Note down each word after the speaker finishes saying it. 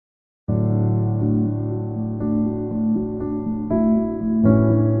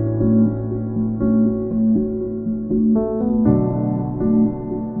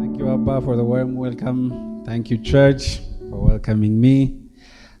for the warm welcome. Thank you, church, for welcoming me.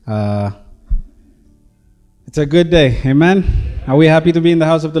 It's a good day. Amen. Are we happy to be in the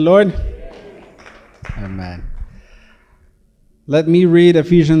house of the Lord? Amen. Let me read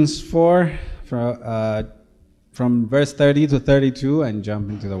Ephesians 4 from verse 30 to 32 and jump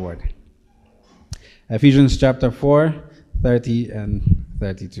into the word. Ephesians chapter 4, 30 and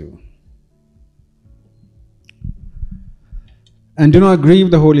 32. And do not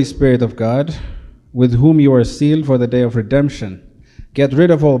grieve the Holy Spirit of God, with whom you are sealed for the day of redemption. Get rid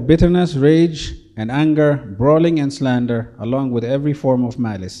of all bitterness, rage, and anger, brawling and slander, along with every form of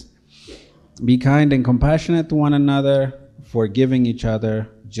malice. Be kind and compassionate to one another, forgiving each other,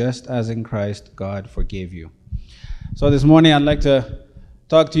 just as in Christ God forgave you. So this morning I'd like to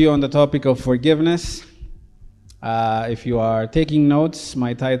talk to you on the topic of forgiveness. If you are taking notes,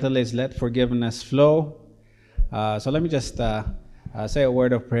 my title is Let Forgiveness Flow. So let me just say a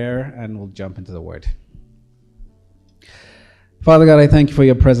word of prayer and we'll jump into the word. Father God, I thank you for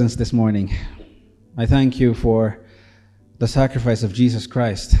your presence this morning. I thank you for the sacrifice of Jesus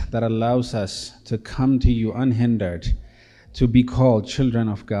Christ that allows us to come to you unhindered, to be called children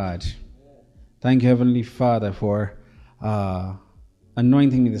of God. Thank you, Heavenly Father, for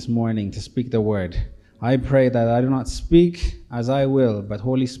anointing me this morning to speak the word. I pray that I do not speak as I will, but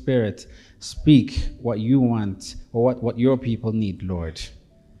Holy Spirit, speak what you want or what your people need, Lord.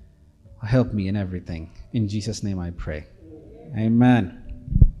 Help me in everything. In Jesus' name I pray. Amen.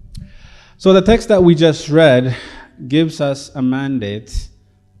 So the text that we just read gives us a mandate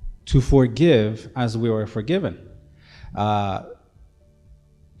to forgive as we were forgiven.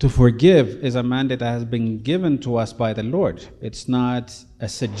 To forgive is a mandate that has been given to us by the Lord. It's not a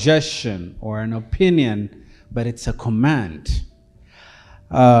suggestion or an opinion, but it's a command.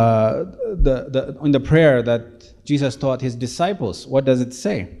 In the prayer that Jesus taught his disciples, what does it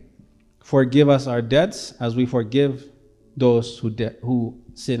say? Forgive us our debts as we forgive those who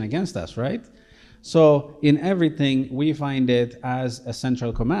sin against us, right? So in everything, we find it as a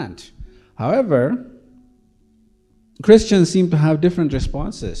central command. However, Christians seem to have different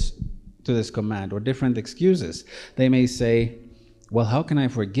responses to this command or different excuses. They may say, well, how can I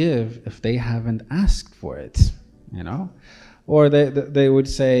forgive if they haven't asked for it? You know? Or they would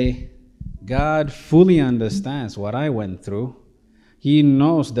say, God fully understands what I went through. He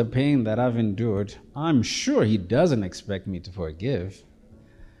knows the pain that I've endured. I'm sure he doesn't expect me to forgive.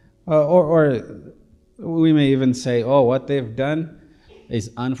 Or we may even say, oh, what they've done is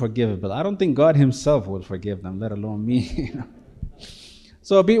unforgivable. I don't think God himself will forgive them, let alone me. You know?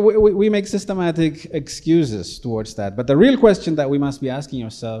 So we make systematic excuses towards that. But the real question that we must be asking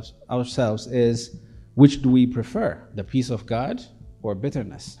ourselves is, which do we prefer, the peace of God or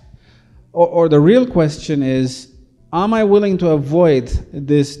bitterness? Or the real question is, am I willing to avoid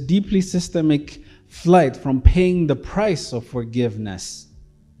this deeply systemic flight from paying the price of forgiveness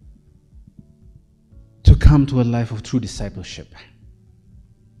to come to a life of true discipleship?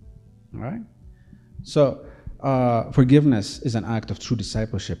 All right? So, forgiveness is an act of true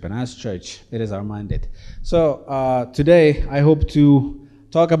discipleship, and as church, it is our mandate. So, today, I hope to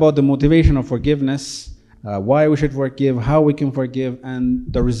talk about the motivation of forgiveness, why we should forgive, how we can forgive, and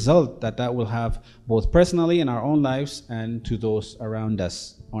the result that will have both personally in our own lives and to those around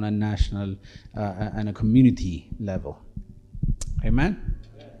us on a national and a community level. Amen?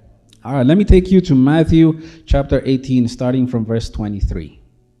 All right, let me take you to Matthew chapter 18, starting from verse 23.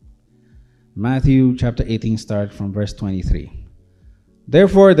 Matthew chapter 18, start from verse 23.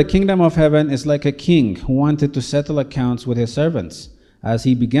 Therefore, the kingdom of heaven is like a king who wanted to settle accounts with his servants. As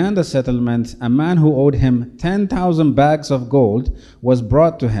he began the settlement, a man who owed him 10,000 bags of gold was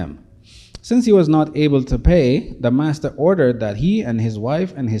brought to him. Since he was not able to pay, the master ordered that he and his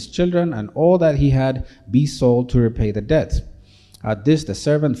wife and his children and all that he had be sold to repay the debt. At this, the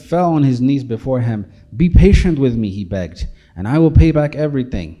servant fell on his knees before him. Be patient with me, he begged, and I will pay back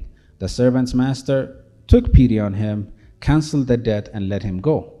everything. The servant's master took pity on him, canceled the debt, and let him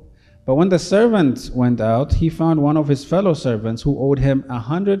go. But when the servant went out, he found one of his fellow servants who owed him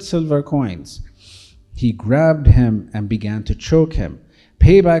 100 silver coins. He grabbed him and began to choke him.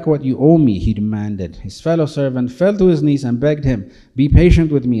 Pay back what you owe me, he demanded. His fellow servant fell to his knees and begged him, be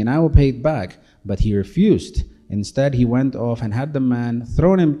patient with me and I will pay it back. But he refused. Instead, he went off and had the man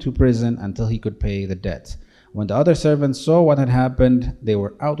thrown into prison until he could pay the debt. When the other servants saw what had happened, they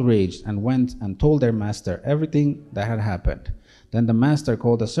were outraged and went and told their master everything that had happened. Then the master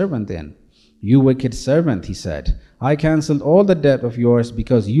called the servant in. You wicked servant, he said, I canceled all the debt of yours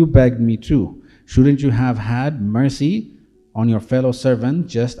because you begged me to. Shouldn't you have had mercy on your fellow servant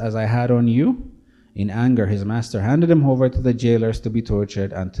just as I had on you? In anger, his master handed him over to the jailers to be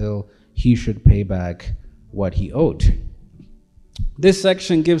tortured until he should pay back what he owed. This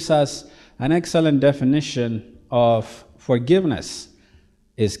section gives us an excellent definition of forgiveness.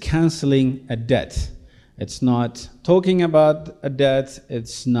 Is canceling a debt. It's not talking about a debt.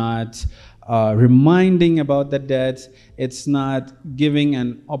 It's not reminding about the debt. It's not giving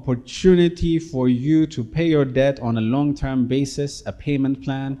an opportunity for you to pay your debt on a long-term basis, a payment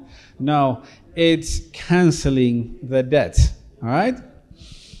plan. No, it's canceling the debt. All right?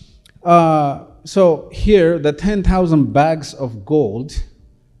 So here, the 10,000 bags of gold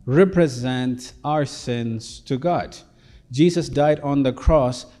represent our sins to God. Jesus died on the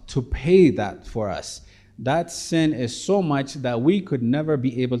cross to pay that for us. That sin is so much that we could never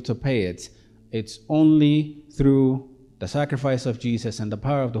be able to pay it. It's only through the sacrifice of Jesus and the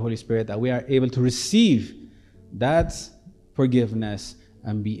power of the Holy Spirit that we are able to receive that forgiveness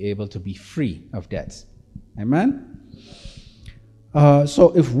and be able to be free of debts. Amen?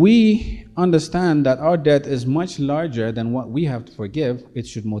 So if we understand that our debt is much larger than what we have to forgive, it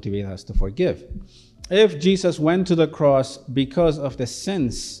should motivate us to forgive. If Jesus went to the cross because of the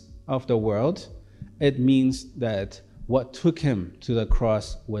sins of the world, it means that what took him to the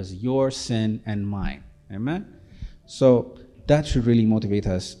cross was your sin and mine. Amen? So that should really motivate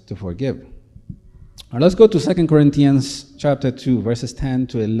us to forgive. Now let's go to 2 Corinthians chapter 2, verses 10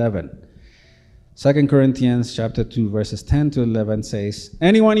 to 11. 2 Corinthians chapter 2, verses 10 to 11 says,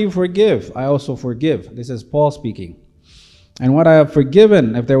 "Anyone you forgive, I also forgive." This is Paul speaking. "And what I have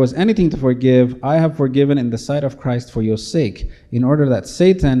forgiven, if there was anything to forgive, I have forgiven in the sight of Christ for your sake, in order that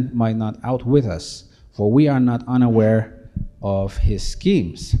Satan might not outwit us, for we are not unaware of his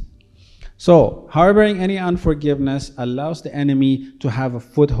schemes." So, harboring any unforgiveness allows the enemy to have a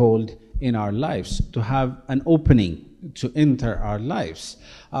foothold in our lives, to have an opening to enter our lives.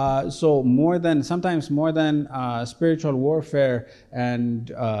 So sometimes more than spiritual warfare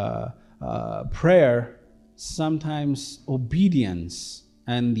and prayer, sometimes obedience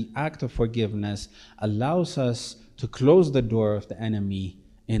and the act of forgiveness allows us to close the door of the enemy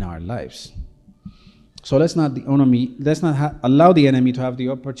in our lives. So let's not allow the enemy to have the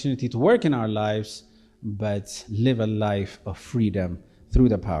opportunity to work in our lives, but live a life of freedom through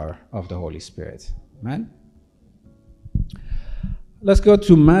the power of the Holy Spirit. Amen? Let's go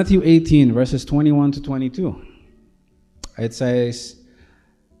to Matthew 18, verses 21 to 22. It says,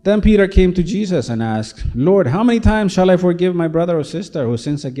 "Then Peter came to Jesus and asked, 'Lord, how many times shall I forgive my brother or sister who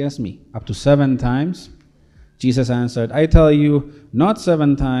sins against me? Up to 7 times?' Jesus answered, 'I tell you, not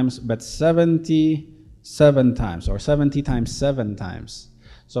 7 times, but 77 times, or 70 times 7 times.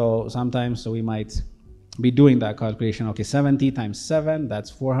 So sometimes we might be doing that calculation. Okay, 70 times 7,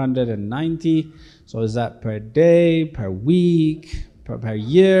 that's 490. So is that per day, per week, per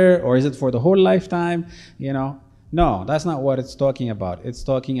year, or is it for the whole lifetime? No, that's not what it's talking about. It's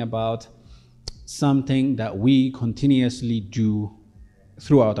talking about something that we continuously do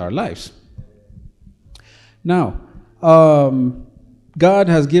throughout our lives. Now, God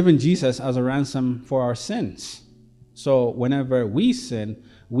has given Jesus as a ransom for our sins. So whenever we sin,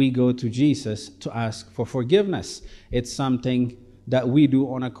 we go to Jesus to ask for forgiveness. It's something that we do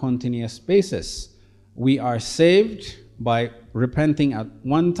on a continuous basis. We are saved by repenting at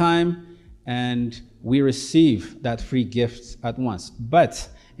one time, and we receive that free gift at once. But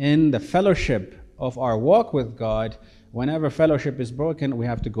in the fellowship of our walk with God, whenever fellowship is broken, we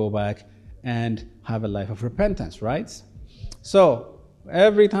have to go back and have a life of repentance, right? So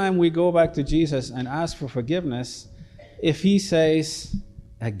every time we go back to Jesus and ask for forgiveness, if he says,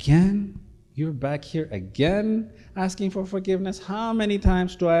 "Again, you're back here again asking for forgiveness? How many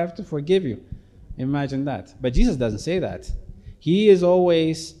times do I have to forgive you?" Imagine that. But Jesus doesn't say that. He is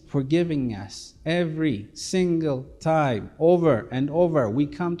always forgiving us every single time, over and over. We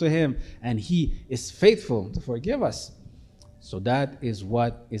come to him and he is faithful to forgive us. So that is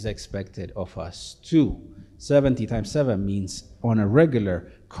what is expected of us too. 70 times 7 means on a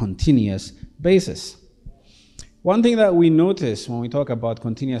regular, continuous basis. One thing that we notice when we talk about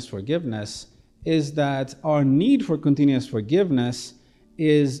continuous forgiveness is that our need for continuous forgiveness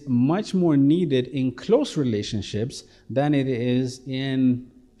is much more needed in close relationships than it is in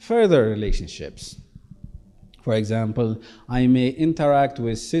further relationships. For example, I may interact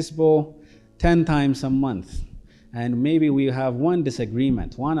with Sisbo 10 times a month, and maybe we have one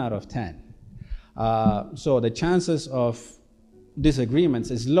disagreement, 1 out of 10. So the chances of disagreements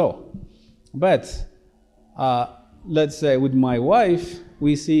is low. But let's say with my wife,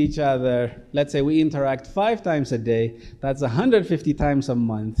 we see each other, let's say we interact 5 times a day, that's 150 times a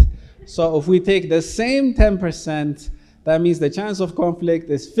month. So if we take the same 10%, that means the chance of conflict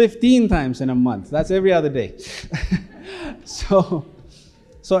is 15 times in a month. That's every other day. So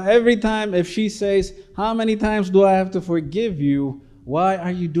So every time if she says, how many times do I have to forgive you? Why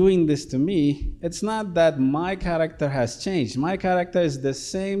are you doing this to me? It's not that my character has changed. My character is the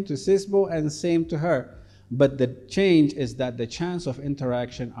same to Sisbo and same to her. But the change is that the chance of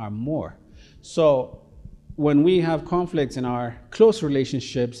interaction are more. So when we have conflicts in our close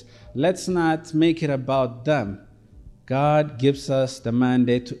relationships, let's not make it about them. God gives us the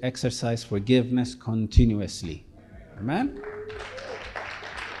mandate to exercise forgiveness continuously. Amen?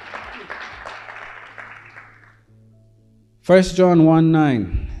 First John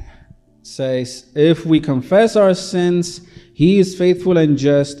 1:9 says, if we confess our sins, he is faithful and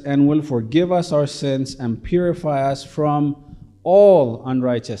just and will forgive us our sins and purify us from all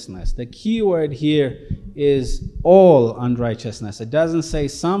unrighteousness. The key word here is all unrighteousness. It doesn't say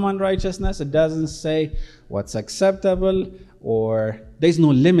some unrighteousness. It doesn't say what's acceptable, or there's no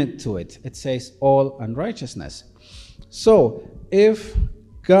limit to it. It says all unrighteousness. So if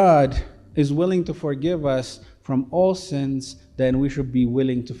God is willing to forgive us from all sins, then we should be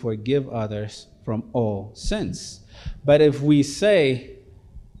willing to forgive others from all sins. But if we say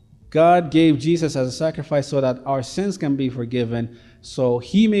God gave Jesus as a sacrifice so that our sins can be forgiven, so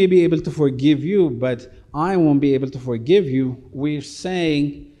he may be able to forgive you, but I won't be able to forgive you, we're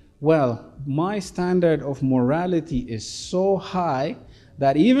saying, well, my standard of morality is so high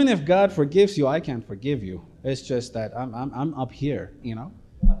that even if God forgives you, I can't forgive you. It's just that I'm up here, you know.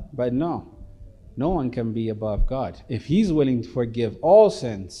 But no one can be above God. If he's willing to forgive all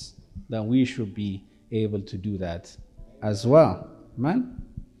sins, then we should be able to do that as well. Amen?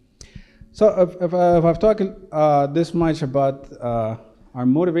 So if I've talked this much about our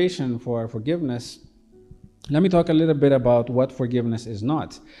motivation for forgiveness, let me talk a little bit about what forgiveness is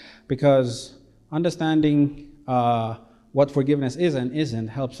not. Because understanding what forgiveness is and isn't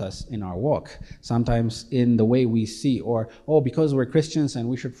helps us in our walk. Sometimes in the way we see, or, because we're Christians and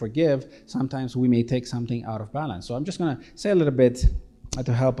we should forgive, sometimes we may take something out of balance. So I'm just going to say a little bit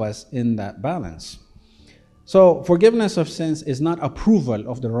to help us in that balance. So forgiveness of sins is not approval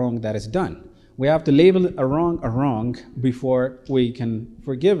of the wrong that is done. We have to label a wrong before we can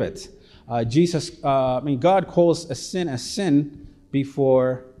forgive it. God calls a sin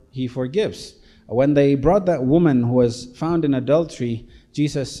before he forgives. When they brought that woman who was found in adultery,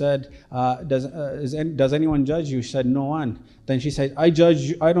 Jesus said, does anyone judge you? She said, no one. Then she said, I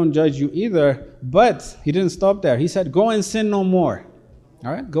don't judge you either. But he didn't stop there. He said, go and sin no more.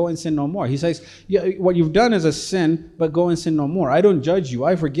 All right, go and sin no more. He says, yeah, what you've done is a sin, but go and sin no more. I don't judge you.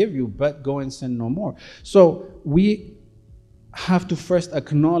 I forgive you, but go and sin no more. So we have to first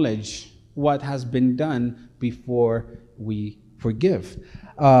acknowledge what has been done before we forgive.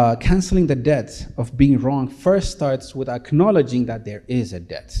 Canceling the debt of being wrong first starts with acknowledging that there is a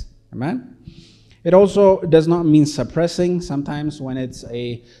debt. Amen? It also does not mean suppressing. Sometimes when it's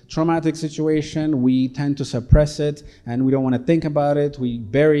a traumatic situation, we tend to suppress it and we don't want to think about it. We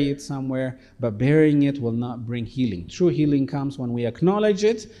bury it somewhere, but burying it will not bring healing. True healing comes when we acknowledge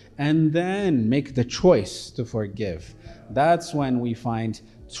it and then make the choice to forgive. That's when we find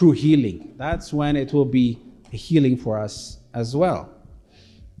true healing. That's when it will be a healing for us as well.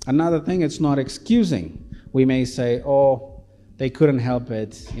 Another thing, it's not excusing. We may say, they couldn't help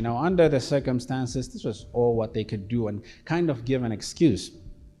it. Under the circumstances, this was all what they could do, and kind of give an excuse.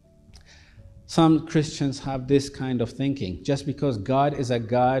 Some Christians have this kind of thinking. Just because God is a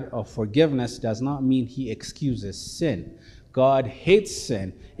God of forgiveness does not mean he excuses sin. God hates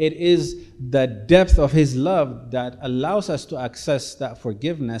sin. It is the depth of his love that allows us to access that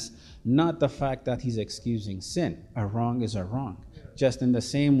forgiveness, not the fact that he's excusing sin. A wrong is a wrong. Just in the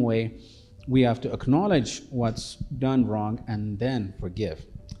same way, we have to acknowledge what's done wrong and then forgive.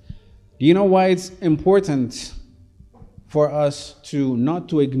 Do you know why it's important for us to not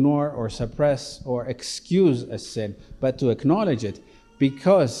to ignore or suppress or excuse a sin, but to acknowledge it?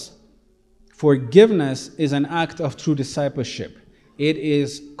 Because forgiveness is an act of true discipleship. It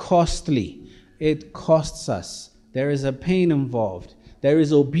is costly. It costs us. There is a pain involved. There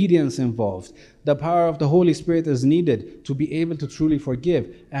is obedience involved. The power of the Holy Spirit is needed to be able to truly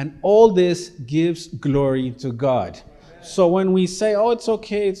forgive. And all this gives glory to God. So when we say, it's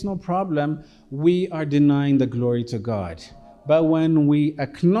okay, it's no problem, we are denying the glory to God. But when we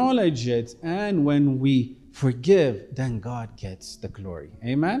acknowledge it and when we forgive, then God gets the glory.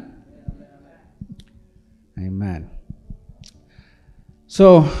 Amen? Amen.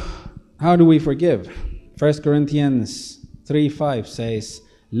 So, how do we forgive? 1 Corinthians 3:5 says,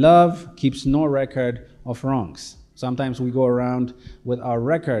 love keeps no record of wrongs. Sometimes we go around with our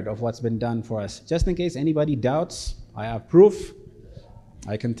record of what's been done for us. Just in case anybody doubts, I have proof.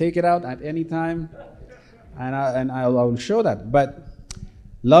 I can take it out at any time, and I will show that. But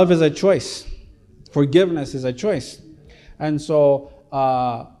Love is a choice. Forgiveness is a choice. And so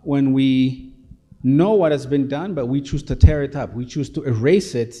when we know what has been done, but we choose to tear it up, we choose to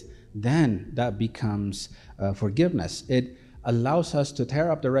erase it, then that becomes forgiveness. It allows us to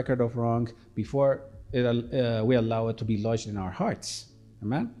tear up the record of wrong before we allow it to be lodged in our hearts.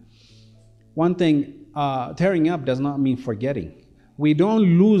 Amen? One thing, tearing up does not mean forgetting. We don't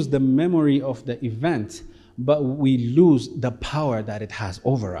lose the memory of the event, but we lose the power that it has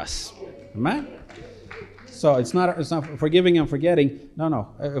over us. Amen? So it's not forgiving and forgetting.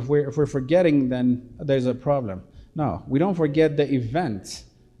 No. If we're forgetting, then there's a problem. No, we don't forget the event.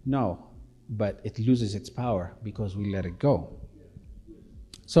 No, but it loses its power because we let it go.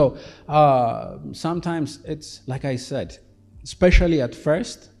 So sometimes it's, like I said, especially at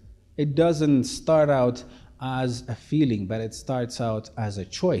first, it doesn't start out as a feeling, but it starts out as a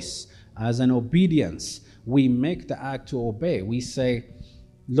choice, as an obedience. We make the act to obey. We say,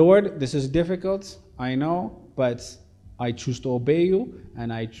 Lord, this is difficult, I know, but I choose to obey you,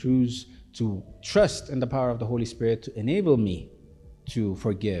 and I choose to trust in the power of the Holy Spirit to enable me to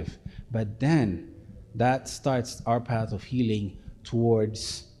forgive. But then that starts our path of healing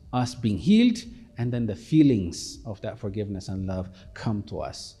towards us being healed, and then the feelings of that forgiveness and love come to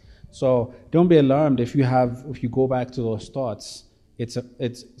us. So don't be alarmed if you go back to those thoughts.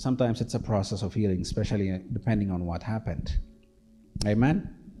 Sometimes it's a process of healing, especially depending on what happened.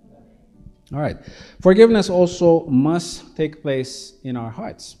 Amen? All right. Forgiveness also must take place in our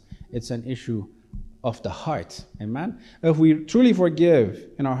hearts. It's an issue of the heart. Amen? If we truly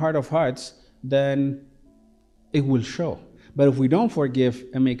forgive in our heart of hearts, then it will show. But if we don't forgive,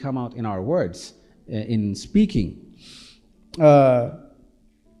 it may come out in our words, in speaking.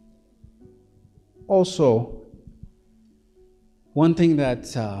 Also, one thing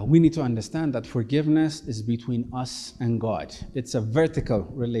that we need to understand, that forgiveness is between us and God. It's a vertical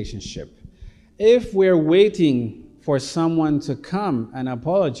relationship. If we're waiting for someone to come and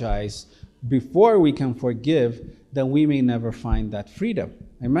apologize before we can forgive, then we may never find that freedom.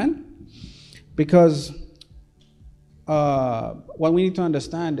 Amen? Because what we need to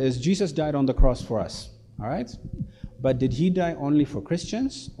understand is Jesus died on the cross for us. All right? But did he die only for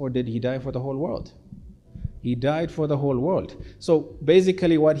Christians, or did he die for the whole world? He died for the whole world. So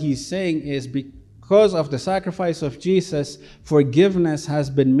basically what he's saying is, because of the sacrifice of Jesus, forgiveness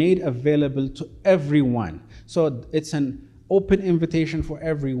has been made available to everyone. So it's an open invitation for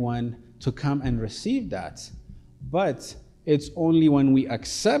everyone to come and receive that. But it's only when we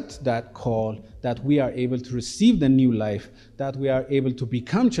accept that call that we are able to receive the new life, that we are able to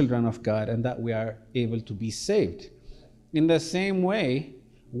become children of God, and that we are able to be saved. In the same way,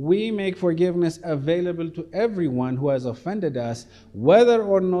 we make forgiveness available to everyone who has offended us, whether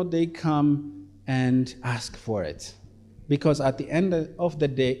or not they come and ask for it. Because at the end of the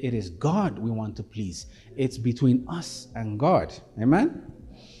day, it is God we want to please. It's between us and God. Amen?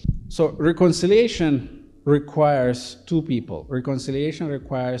 So reconciliation requires two people. Reconciliation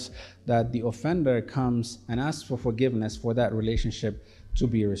requires that the offender comes and asks for forgiveness for that relationship to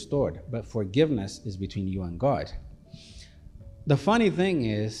be restored. But forgiveness is between you and God. The funny thing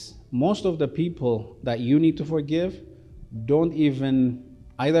is, most of the people that you need to forgive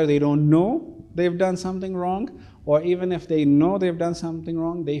either they don't know they've done something wrong, or even if they know they've done something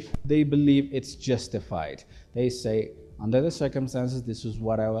wrong, they believe it's justified. They say, under the circumstances, this is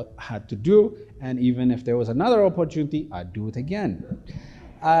what I had to do, and even if there was another opportunity, I'd do it again.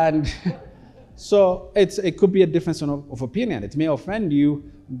 And so it could be a difference of opinion. It may offend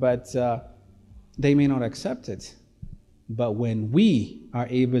you, but they may not accept it. But when we are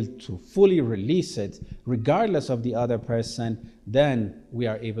able to fully release it, regardless of the other person, then we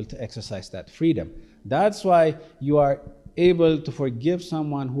are able to exercise that freedom. That's why you are able to forgive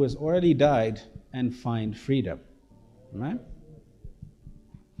someone who has already died and find freedom. Right?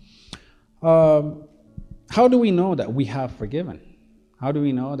 How do we know that we have forgiven? How do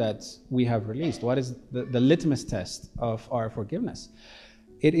we know that we have released? What is the litmus test of our forgiveness?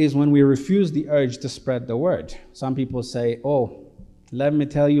 It is when we refuse the urge to spread the word. Some people say, oh, let me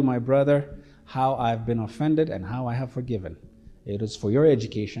tell you, my brother, how I've been offended and how I have forgiven. It is for your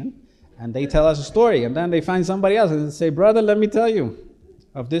education. And they tell us a story, and then they find somebody else and they say, brother, let me tell you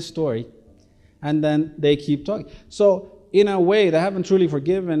of this story. And then they keep talking. So in a way, they haven't truly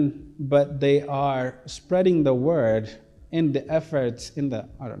forgiven, but they are spreading the word in the effort, I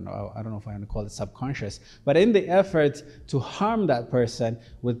don't know if I want to call it subconscious, but in the effort to harm that person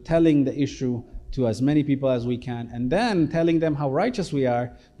with telling the issue to as many people as we can, and then telling them how righteous we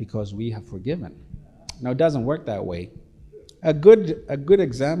are because we have forgiven. Now, it doesn't work that way. A good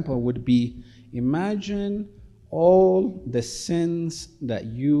example would be, imagine all the sins that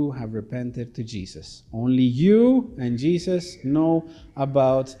you have repented to Jesus. Only you and Jesus know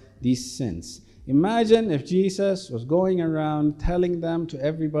about these sins. Imagine if Jesus was going around telling them to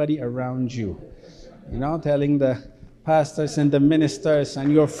everybody around you. Telling the pastors and the ministers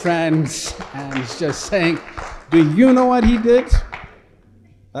and your friends, and he's just saying, do you know what he did?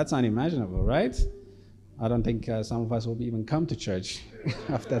 That's unimaginable, right? I don't think some of us will even come to church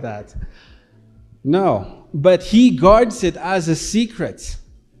after that. No, but he guards it as a secret,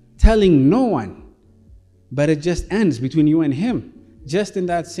 telling no one. But it just ends between you and him. Just in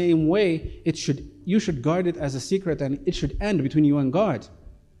that same way, you should guard it as a secret, and it should end between you and God.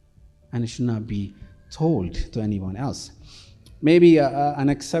 And it should not be told to anyone else. Maybe an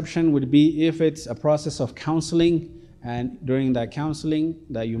exception would be if it's a process of counseling, and during that counseling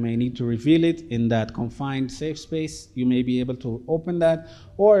that you may need to reveal it in that confined safe space, you may be able to open that.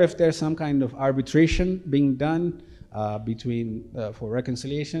 Or if there's some kind of arbitration being done for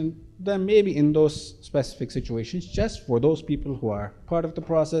reconciliation, then maybe in those specific situations, just for those people who are part of the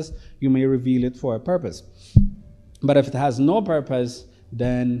process, you may reveal it for a purpose. But if it has no purpose,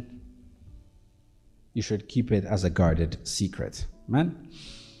 then you should keep it as a guarded secret. Amen?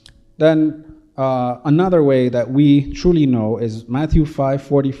 Then another way that we truly know is Matthew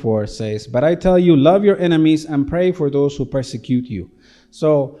 5:44 says, "But I tell you, love your enemies and pray for those who persecute you."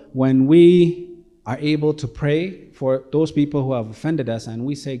 So when we are able to pray for those people who have offended us, and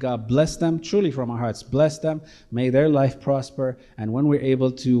we say, God, bless them, truly from our hearts, bless them, may their life prosper. And when we're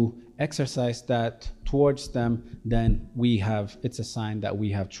able to exercise that towards them, then it's a sign that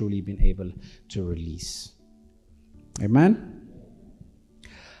we have truly been able to release. Amen?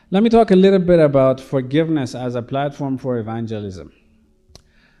 Let me talk a little bit about forgiveness as a platform for evangelism.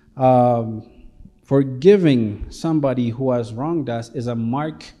 Forgiving somebody who has wronged us is a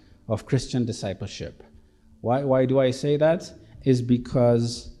mark of Christian discipleship. Why do I say that? Is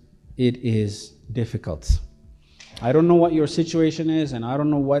because it is difficult. I don't know what your situation is, and I don't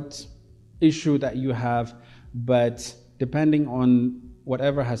know what issue that you have, but depending on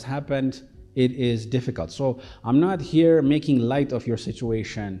whatever has happened, it is difficult. So I'm not here making light of your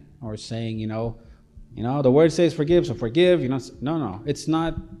situation or saying, the word says forgive, so forgive. No. It's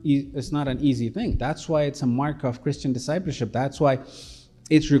not an easy thing. That's why it's a mark of Christian discipleship. That's why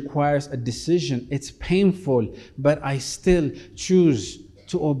it requires a decision. It's painful, but I still choose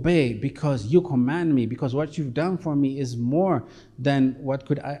to obey because you command me, because what you've done for me is more than what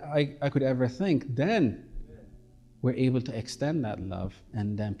I could ever think. Then we're able to extend that love,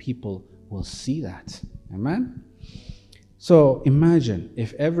 and then people will see that. Amen? So imagine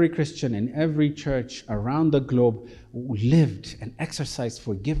if every Christian in every church around the globe lived and exercised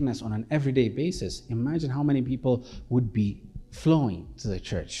forgiveness on an everyday basis. Imagine how many people would be flowing to the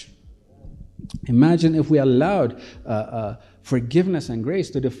church. Imagine if we allowed forgiveness and grace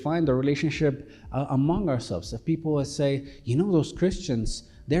to define the relationship among ourselves. If people would say, those Christians,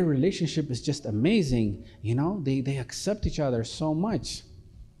 their relationship is just amazing. They accept each other so much.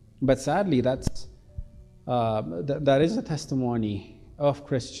 But sadly, that is a testimony of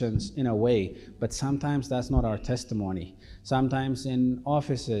Christians in a way, but sometimes that's not our testimony. Sometimes in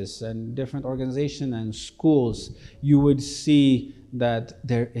offices and different organizations and schools, you would see that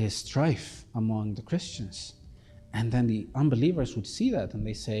there is strife among the Christians. And then the unbelievers would see that and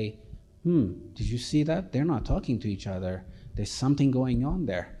they say, did you see that? They're not talking to each other. There's something going on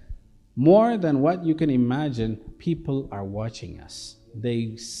there. More than what you can imagine, people are watching us.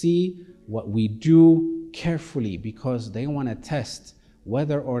 They see what we do carefully because they want to test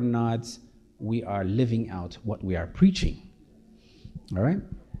whether or not we are living out what we are preaching. All right?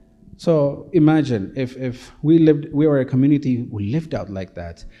 So imagine if we were a community who lived out like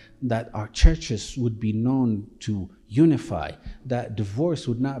that our churches would be known to unify, that divorce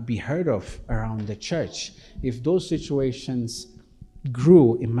would not be heard of around the church. If those situations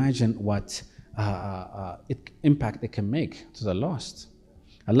grew, imagine what impact it can make to the lost.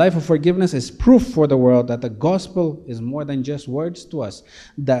 A life of forgiveness is proof for the world that the gospel is more than just words to us,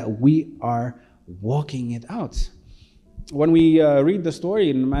 that we are walking it out. When we read the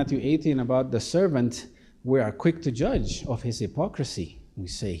story in Matthew 18 about the servant, we are quick to judge of his hypocrisy. We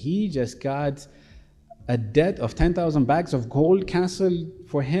say he just got a debt of 10,000 bags of gold canceled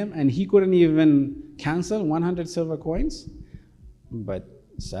for him, and he couldn't even cancel 100 silver coins. But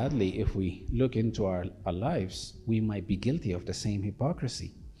sadly, if we look into our lives, we might be guilty of the same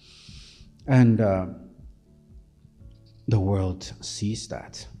hypocrisy. And the world sees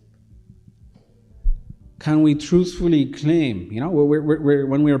that. Can we truthfully claim,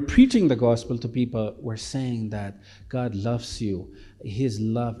 when we're preaching the gospel to people, we're saying that God loves you. His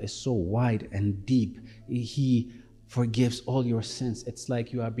love is so wide and deep. He forgives all your sins. It's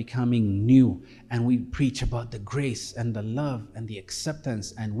like you are becoming new. And we preach about the grace and the love and the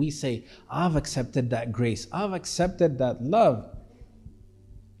acceptance. And we say, I've accepted that grace. I've accepted that love.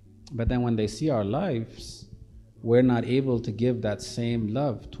 But then when they see our lives, we're not able to give that same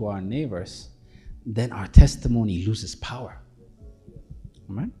love to our neighbors. Then our testimony loses power.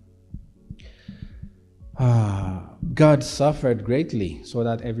 Amen? God suffered greatly so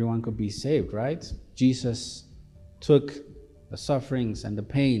that everyone could be saved, right? Jesus took the sufferings and the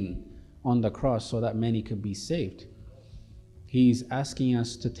pain on the cross so that many could be saved. He's asking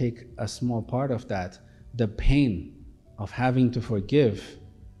us to take a small part of that, the pain of having to forgive,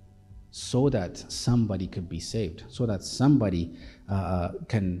 so that somebody could be saved, so that somebody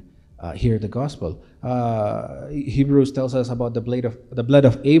can hear the gospel. Hebrews tells us about the blood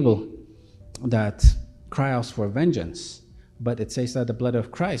of Abel that cries for vengeance, but it says that the blood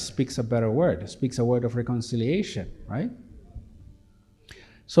of Christ speaks a better word, speaks a word of reconciliation, right?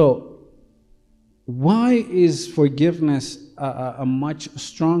 So why is forgiveness a much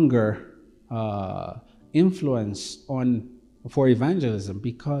stronger influence for evangelism?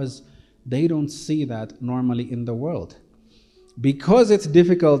 Because they don't see that normally in the world. Because it's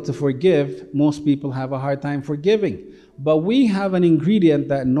difficult to forgive, most people have a hard time forgiving. But we have an ingredient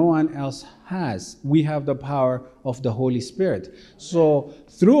that no one else has. We have the power of the Holy Spirit. So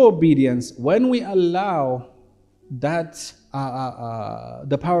through obedience, when we allow that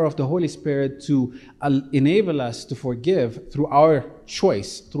the power of the Holy Spirit to enable us to forgive through our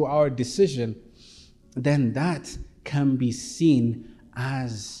choice, through our decision, then that can be seen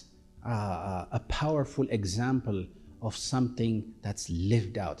as a powerful example of something that's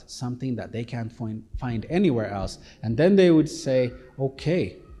lived out, something that they can't find anywhere else. And then they would say,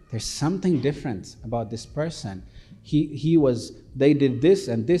 okay, there's something different about this person. They did this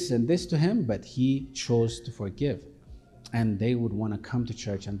and this and this to him, but he chose to forgive. And they would want to come to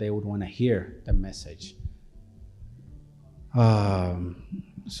church and they would want to hear the message.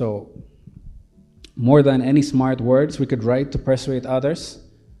 So more than any smart words we could write to persuade others,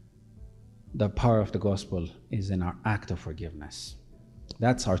 the power of the gospel is in our act of forgiveness.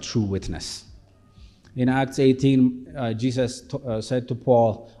 That's our true witness. In Acts 18, Jesus said to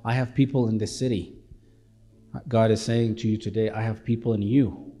Paul, I have people in this city. God is saying to you today, I have people in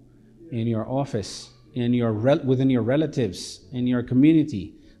you, in your office, within your relatives, in your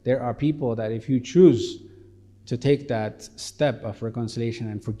community. There are people that if you choose to take that step of reconciliation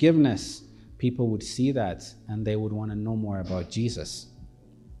and forgiveness, people would see that and they would want to know more about Jesus.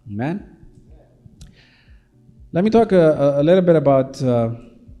 Amen? Let me talk a little bit about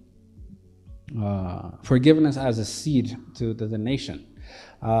forgiveness as a seed to the nation.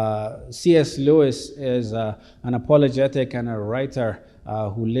 C.S. Lewis is an apologetic and a writer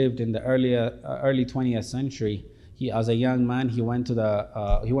who lived in the early 20th century. As a young man, he went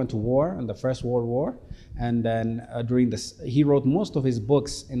to war in the First World War, and then he wrote most of his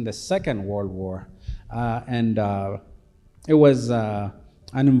books in the Second World War, and it was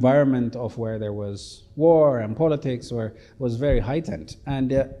an environment of where there was war and politics was very heightened.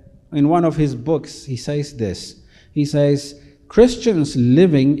 And in one of his books, he says this. He says, Christians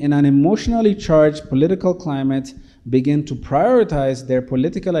living in an emotionally charged political climate begin to prioritize their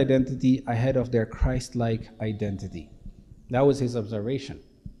political identity ahead of their Christ-like identity. That was his observation.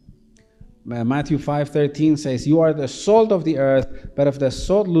 Matthew 5:13 says, you are the salt of the earth, but if the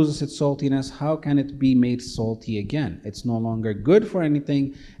salt loses its saltiness, how can it be made salty again? It's no longer good for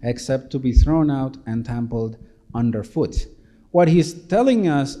anything except to be thrown out and trampled underfoot. What he's telling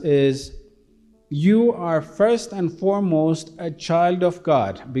us is, you are first and foremost a child of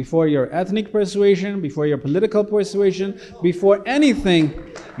God. Before your ethnic persuasion, before your political persuasion, before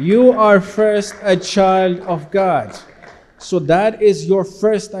anything, you are first a child of God. So that is your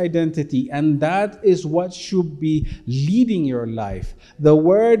first identity, and that is what should be leading your life. The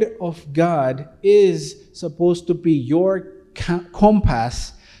Word of God is supposed to be your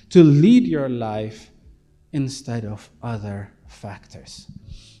compass to lead your life instead of other factors.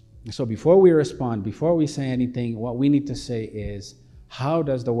 So before we respond, before we say anything, what we need to say is, how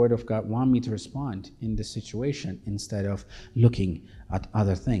does the Word of God want me to respond in this situation instead of looking at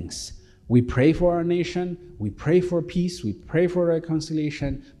other things? We pray for our nation, we pray for peace, we pray for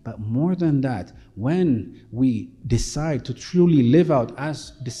reconciliation, but more than that, when we decide to truly live out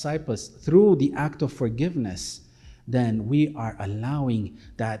as disciples through the act of forgiveness, then we are allowing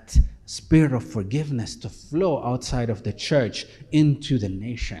that spirit of forgiveness to flow outside of the church into the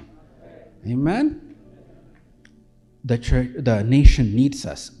nation. Amen? the church, the nation needs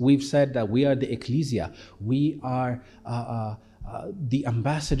us. We've said that we are the ecclesia. We are the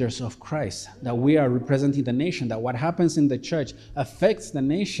ambassadors of Christ, that we are representing the nation, that what happens in the church affects the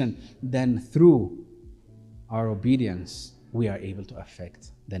nation. Then through our obedience, we are able to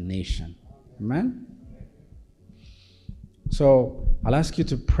affect the nation. Amen? So I'll ask you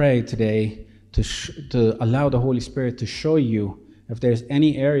to pray today to allow the Holy Spirit to show you if there's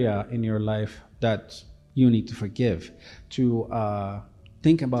any area in your life that you need to forgive, to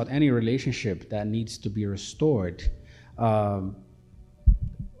think about any relationship that needs to be restored.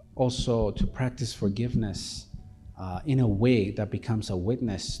 Also to practice forgiveness in a way that becomes a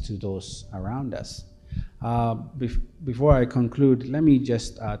witness to those around us. Before I conclude, let me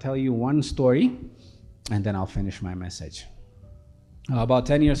just tell you one story, and then I'll finish my message. About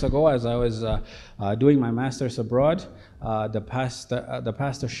 10 years ago, as I was doing my master's abroad, the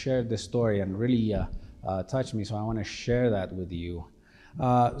pastor shared this story and really touched me, so I want to share that with you.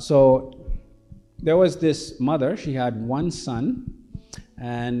 So there was this mother. She had one son,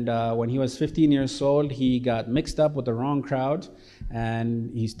 and when he was 15 years old, he got mixed up with the wrong crowd,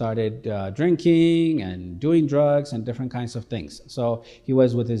 and he started drinking and doing drugs and different kinds of things. So he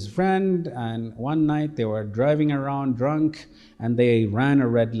was with his friend, and one night they were driving around drunk, and they ran a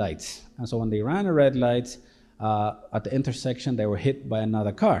red light. And so when they ran a red light at the intersection, they were hit by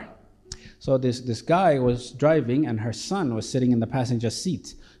another car. So this guy was driving, and her son was sitting in the passenger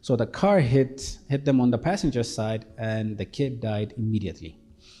seat. So the car hit them on the passenger side, and the kid died immediately.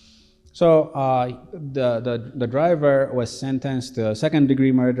 So the driver was sentenced to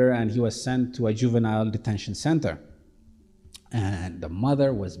second-degree murder, and he was sent to a juvenile detention center. And the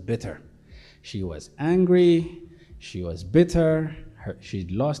mother was bitter. She was angry. She was bitter.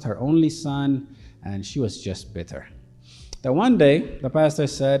 She'd lost her only son, and she was just bitter. Then one day, the pastor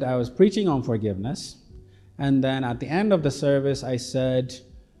said, I was preaching on forgiveness, and then at the end of the service, I said,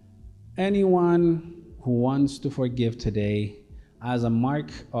 anyone who wants to forgive today, as a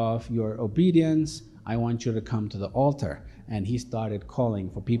mark of your obedience, I want you to come to the altar. And he started calling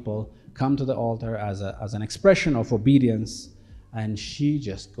for people, come to the altar as an expression of obedience. And she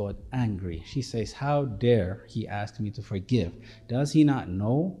just got angry. She says, how dare he ask me to forgive? Does he not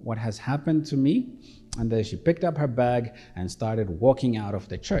know what has happened to me? And then she picked up her bag and started walking out of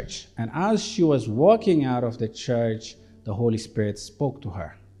the church. And as she was walking out of the church, the Holy Spirit spoke to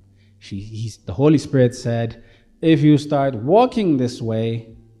her. The Holy Spirit said, if you start walking this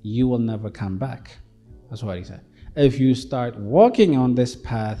way, you will never come back. That's what he said. If you start walking on this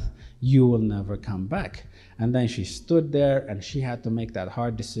path, you will never come back. And then she stood there, and she had to make that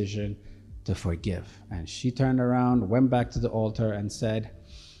hard decision to forgive. And she turned around, went back to the altar, and said,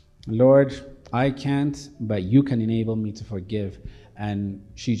 Lord, I can't, but you can enable me to forgive. And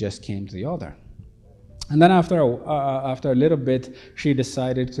she just came to the altar. And then after a little bit, she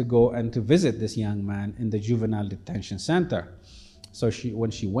decided to go and to visit this young man in the juvenile detention center. So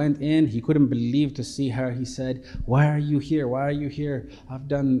when she went in, he couldn't believe to see her. He said, why are you here? Why are you here? I've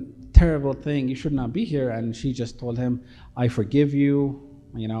done terrible thing. You should not be here. And she just told him, I forgive you.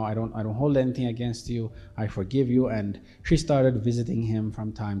 You know, I don't hold anything against you. I forgive you. And she started visiting him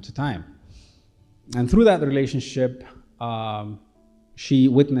from time to time. And through that relationship, she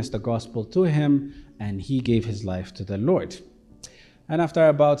witnessed the gospel to him, and he gave his life to the Lord. And after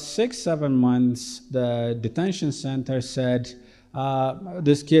about 6-7 months, the detention center said,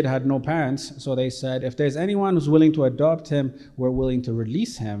 this kid had no parents, so they said, if there's anyone who's willing to adopt him, we're willing to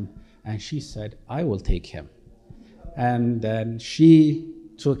release him. And she said, I will take him. And then she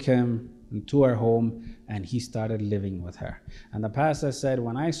took him to her home, and he started living with her. And the pastor said,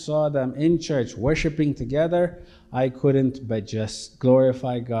 when I saw them in church worshiping together, I couldn't but just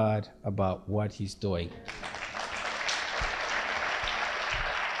glorify God about what he's doing.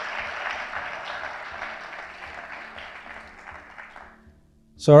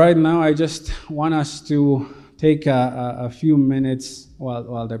 So right now, I just want us to take a few minutes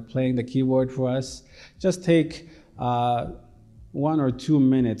while they're playing the keyboard for us. Just take 1 or 2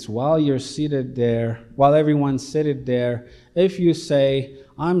 minutes while you're seated there, while everyone's seated there. If you say,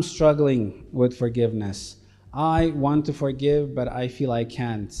 I'm struggling with forgiveness, I want to forgive, but I feel I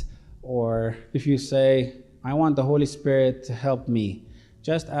can't. Or if you say, I want the Holy Spirit to help me,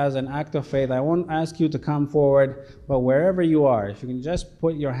 just as an act of faith, I won't ask you to come forward, but wherever you are, if you can just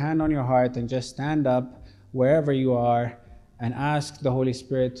put your hand on your heart and just stand up wherever you are and ask the Holy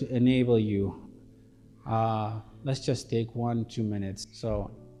Spirit to enable you. Let's just take 1-2 minutes.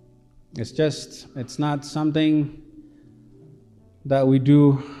 So it's not something that we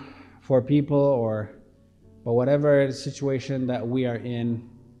do for people, but whatever situation that we are in,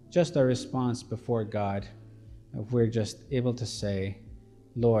 just a response before God. if we're just able to say,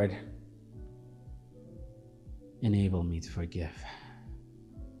 Lord, enable me to forgive.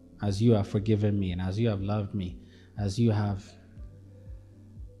 As you have forgiven me and as you have loved me, as you have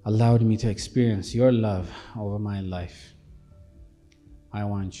allowed me to experience your love over my life, I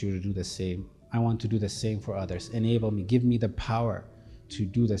want you to do the same. I want to do the same for others. Enable me, give me the power to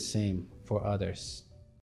do the same for others.